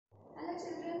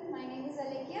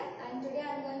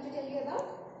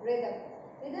Rhythm.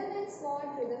 Rhythm means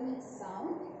what? Rhythm is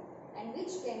sound and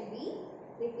which can be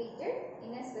repeated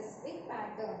in a specific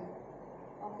pattern.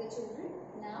 Okay children,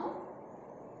 now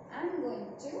I am going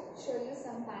to show you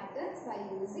some patterns by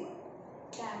using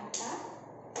tap tap,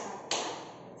 tap tap,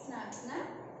 snap snap,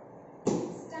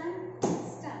 stamp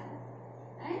stamp.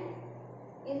 And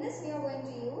in this we are going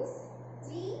to use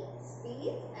 3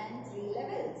 speeds and 3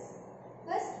 levels.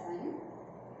 First one,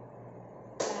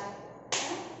 tap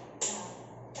tap tap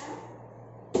tap,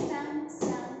 stamp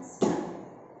stamp stamp,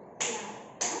 tap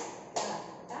tap tap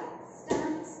tap,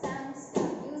 stamp stamp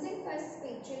stamp. Using first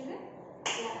speed children,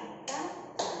 tap tap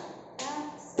tap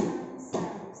tap, stamp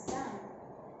stamp stamp,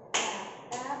 tap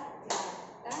tap tap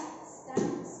tap,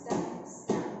 stamp stamp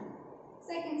stamp.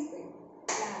 Second speed,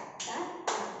 tap tap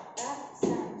tap tap,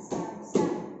 stamp stamp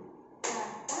stamp,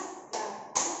 tap tap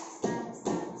tap tap, stamp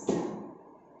stamp stamp,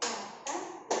 tap tap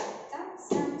tap tap,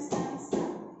 stamp stamp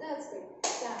stamp. Third speed,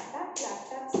 tap tap tap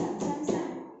tap, stamp stamp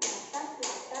stamp, tap tap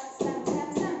tap tap, stamp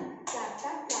stamp stamp, tap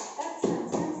tap tap tap, stamp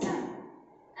stamp stamp.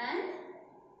 And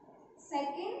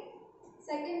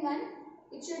second one,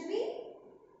 it should be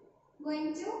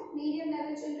going to medium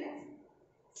level children.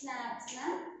 Snap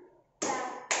snap,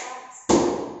 tap tap snap,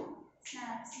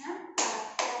 snap snap,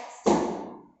 tap tap snap.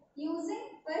 Using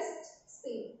first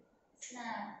speed,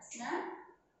 snap snap,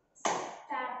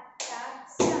 tap tap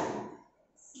snap,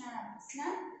 snap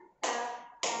snap, tap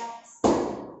tap snap,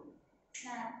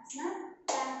 snap snap,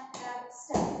 tap tap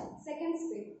snap. Second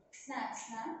speed, snap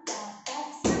snap, tap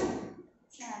tap snap,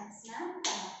 snap snap,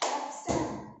 tap tap snap,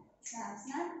 snap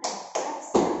snap, tap tap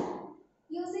snap.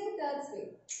 Using third speed,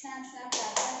 snap snap,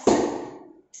 tap tap snap,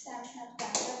 snap snap,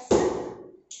 tap tap snap,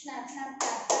 snap snap,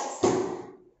 tap tap snap,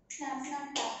 snap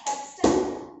snap, tap tap snap.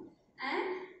 And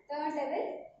third level,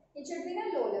 it should be in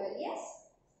a low level. Yes.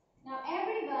 Now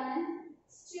everyone,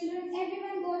 children,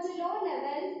 everyone go to low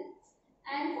level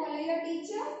and follow your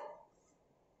teacher.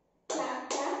 Tap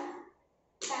tap,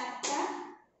 tap tap,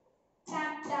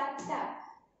 tap tap tap,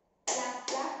 tap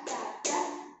tap tap tap,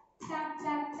 tap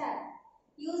tap tap.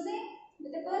 Using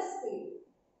with the first speed,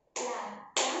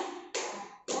 tap tap tap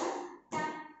tap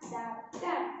tap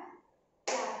tap,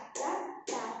 tap tap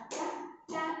tap tap,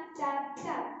 tap tap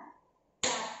tap,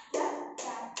 tap tap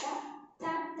tap tap,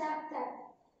 tap tap tap.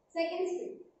 Second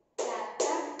speed, tap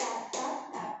tap tap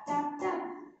tap tap tap tap,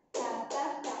 tap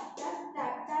tap tap tap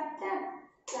tap tap tap,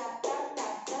 tap tap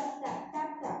tap tap tap tap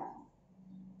tap.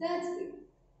 Third speed,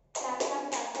 tap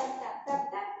tap tap tap tap tap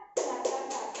tap, tap tap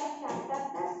tap tap tap tap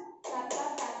tap, tap tap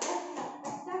tap tap tap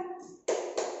tap tap,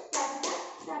 tap tap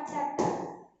tap tap tap.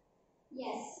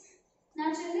 Yes.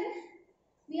 Now children,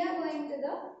 we are going to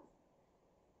the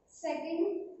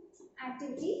second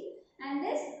activity, and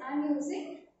this I am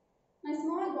using my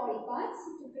small body parts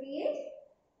to create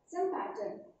some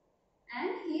pattern. And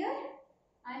here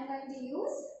I am going to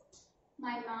use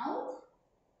my mouth,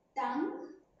 tongue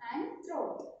and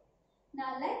throat.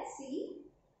 Now let's see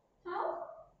how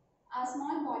our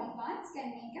small body parts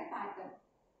can make a pattern.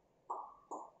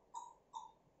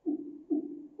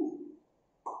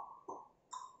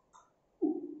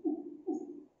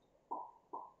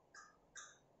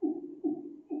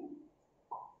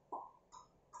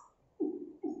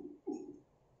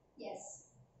 Yes.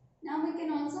 Now we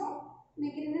can also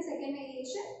make it in the second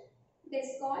variation. It is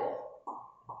called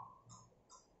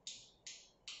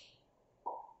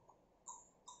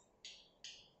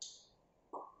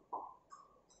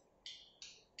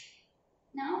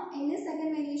now in this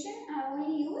second variation I have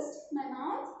only used my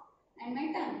mouth and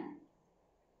my tongue.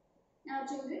 Now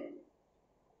children,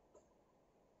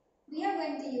 we are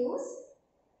going to use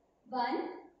one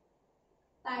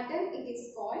pattern. It is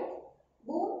called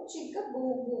boom chicka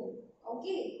boom boom.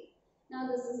 Okay. Now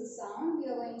this is a sound. We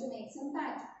are going to make some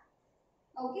pattern.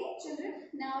 Okay children.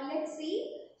 Now let's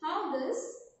see how this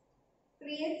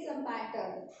creates some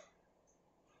pattern.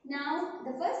 Now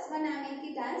the first one I make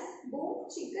it as boom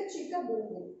chicka chicka boom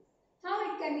boom. How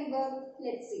it can be worked?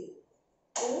 Let's see.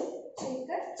 Boom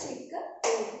chicka chicka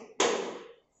boom boom.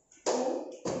 Boom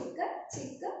chicka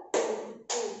chicka boom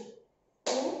boom.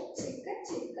 Boom chicka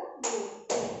chicka boom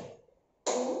boom.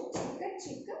 Boom chicka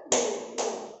chicka boom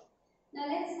boom. Now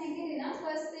let's make it in our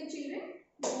first speed children.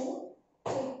 Boom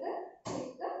chicka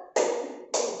chicka boom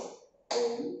boom.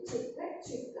 Boom chicka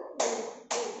chicka boom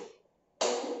boom.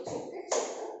 Boom chicka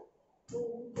chicka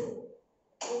boom boom.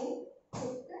 Boom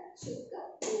chicka chicka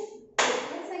boom boom.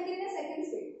 Let's make it in a second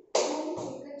speed. Boom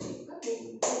chicka chicka boom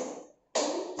boom.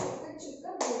 Boom chicka chicka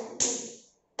boom boom.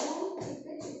 Boom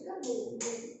chicka chicka boom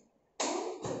boom. Boom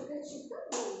chicka chicka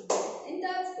boom boom. In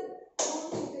third speed. Boom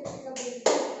chicka chicka boom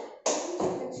boom. Boom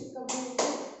chicka chicka boom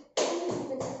boom. Boom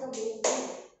chicka chicka boom boom.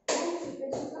 Boom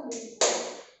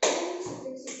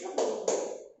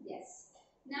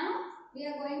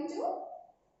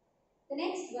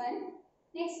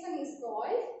Next one is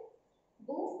called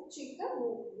boom chicka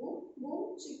boom boom,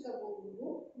 boom chicka boom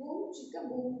boom, boom chicka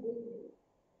boom boom boom.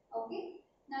 Okay.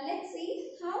 Now let's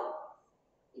see how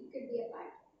it could be a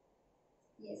pattern.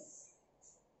 Yes.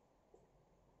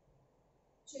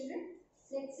 Children,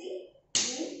 let's see.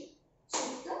 Boom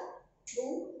chicka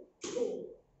boom boom.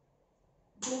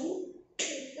 Boom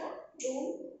chicka boom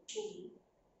boom.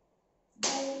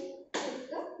 Boom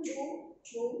chicka boom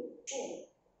boom boom.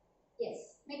 Yes.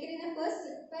 Make it in the first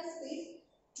speed.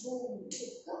 Boom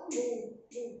chicka boom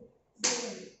boom.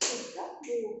 Boom chicka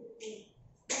boom boom.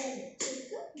 Boom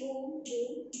chicka boom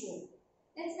boom boom.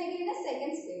 Let's make it in the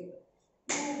second speed.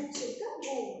 Boom chicka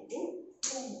boom boom.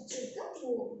 Boom chicka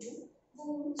boom boom.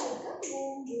 Boom chicka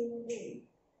boom boom boom.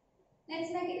 Let's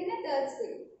make it in the third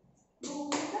speed. Boom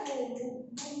chicka boom boom.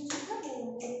 Boom chicka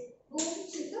boom boom. Boom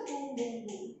chicka boom boom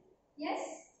boom. Yes.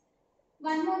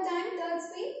 One more time, third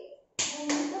speed. Boom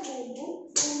chicka boom boom.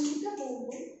 Boom chicka boom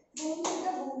boom. Boom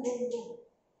chicka boom boom boom.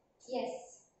 Yes.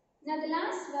 Now the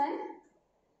last one.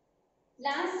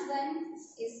 Last one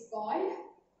is called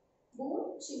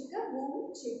boom chicka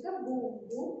boom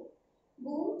boom.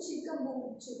 Boom chicka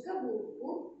boom boom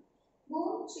boom.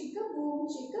 Boom chicka boom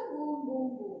boom boom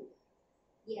boom.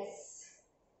 Yes.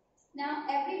 Now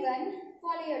everyone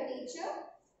follow your teacher.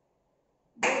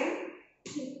 Boom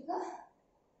chicka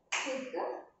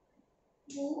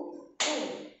boom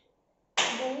boom.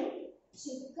 Boom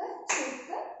chicka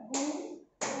boom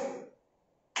boom.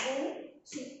 Boom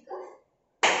chicka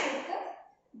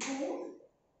boom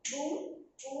boom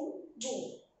boom boom.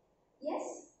 Yes.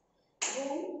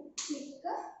 Boom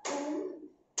chicka boom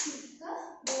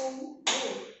boom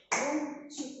boom. Boom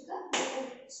chicka boom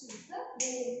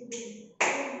boom boom.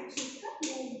 Boom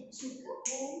chicka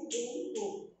boom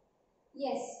boom.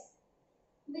 Yes.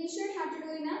 We should have to do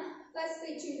in a first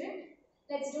speed, children.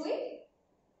 Let's do it.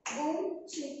 Boom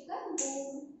chicka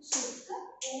boom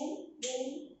boom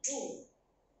boom boom.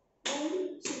 Boom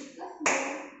chicka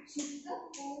boom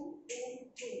boom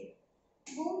boom.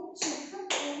 Boom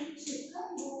chicka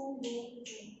boom boom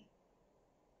boom.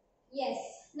 Yes.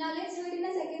 Now let's do it in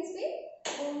a second speed.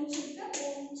 Boom chicka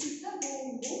boom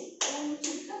boom. Boom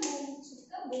chicka boom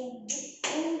boom.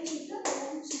 Boom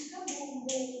chicka boom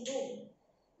boom boom.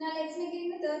 Now let's make it in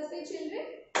the third speed, children.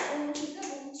 Boom chicka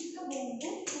boom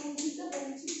boom. Boom chicka boom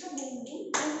boom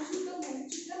boom. Boom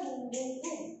chicka boom boom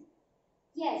boom.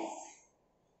 Yes.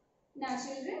 Now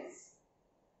children,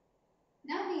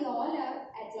 now we all are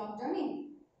at lockdown in.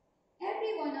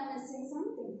 Everyone are missing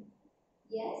something.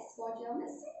 Yes, what you are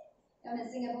missing? You are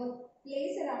missing about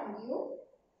place around you.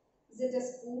 Is it a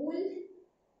school,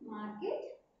 market,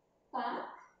 park?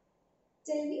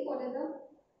 Tell me what are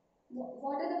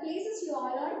the places you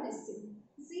all are missing.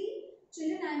 See,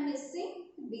 children, I am missing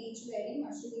beach very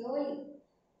much really.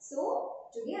 So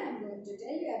today I am going to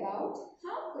tell you about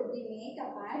how could we make a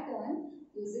pattern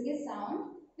using a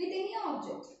sound with any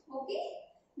object. Okay.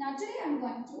 Now today I am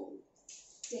going to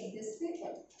take this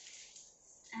paper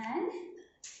and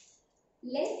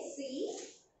let's see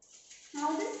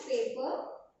how this paper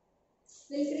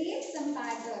will create some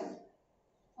pattern.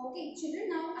 Okay, children,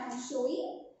 now I am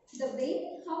showing the way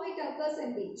how it occurs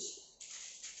in beach.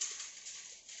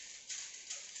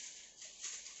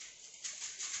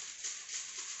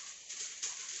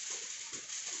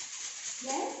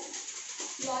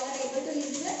 Yes, you all are able to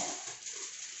listen.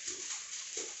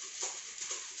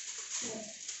 Yes.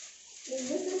 Is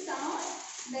this the sound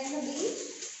when the beach?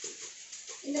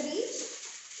 In the beach,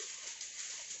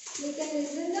 we can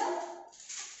listen the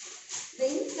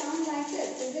wind sound like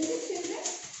this, isn't it, children?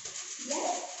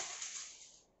 Yes.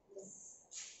 Yes.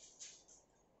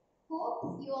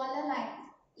 Hope you all are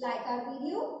like our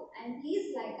video, and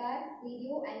please like our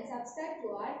video and subscribe to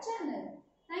our channel.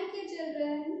 Thank you,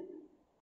 children.